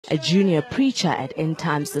A junior preacher at End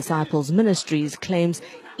Times Disciples Ministries claims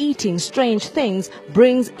eating strange things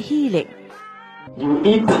brings healing. You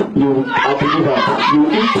eat, you are delivered.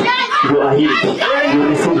 You eat, you are healed. You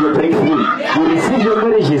receive your breakthrough. You receive your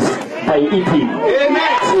marriages by eating.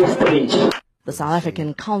 So strange. The South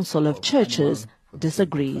African Council of Churches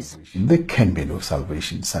disagrees. There can be no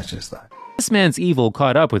salvation such as that. This man's evil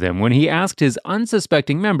caught up with him when he asked his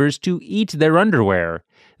unsuspecting members to eat their underwear.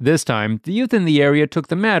 This time, the youth in the area took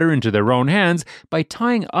the matter into their own hands by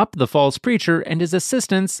tying up the false preacher and his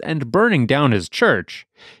assistants and burning down his church.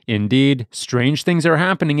 Indeed, strange things are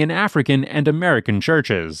happening in African and American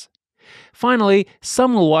churches. Finally,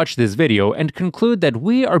 some will watch this video and conclude that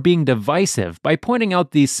we are being divisive by pointing out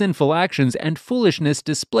these sinful actions and foolishness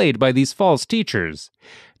displayed by these false teachers.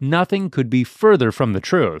 Nothing could be further from the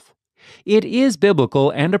truth. It is biblical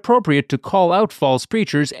and appropriate to call out false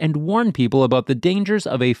preachers and warn people about the dangers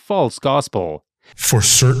of a false gospel. For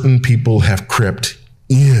certain people have crept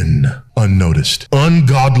in unnoticed,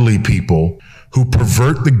 ungodly people who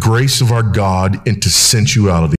pervert the grace of our God into sensuality.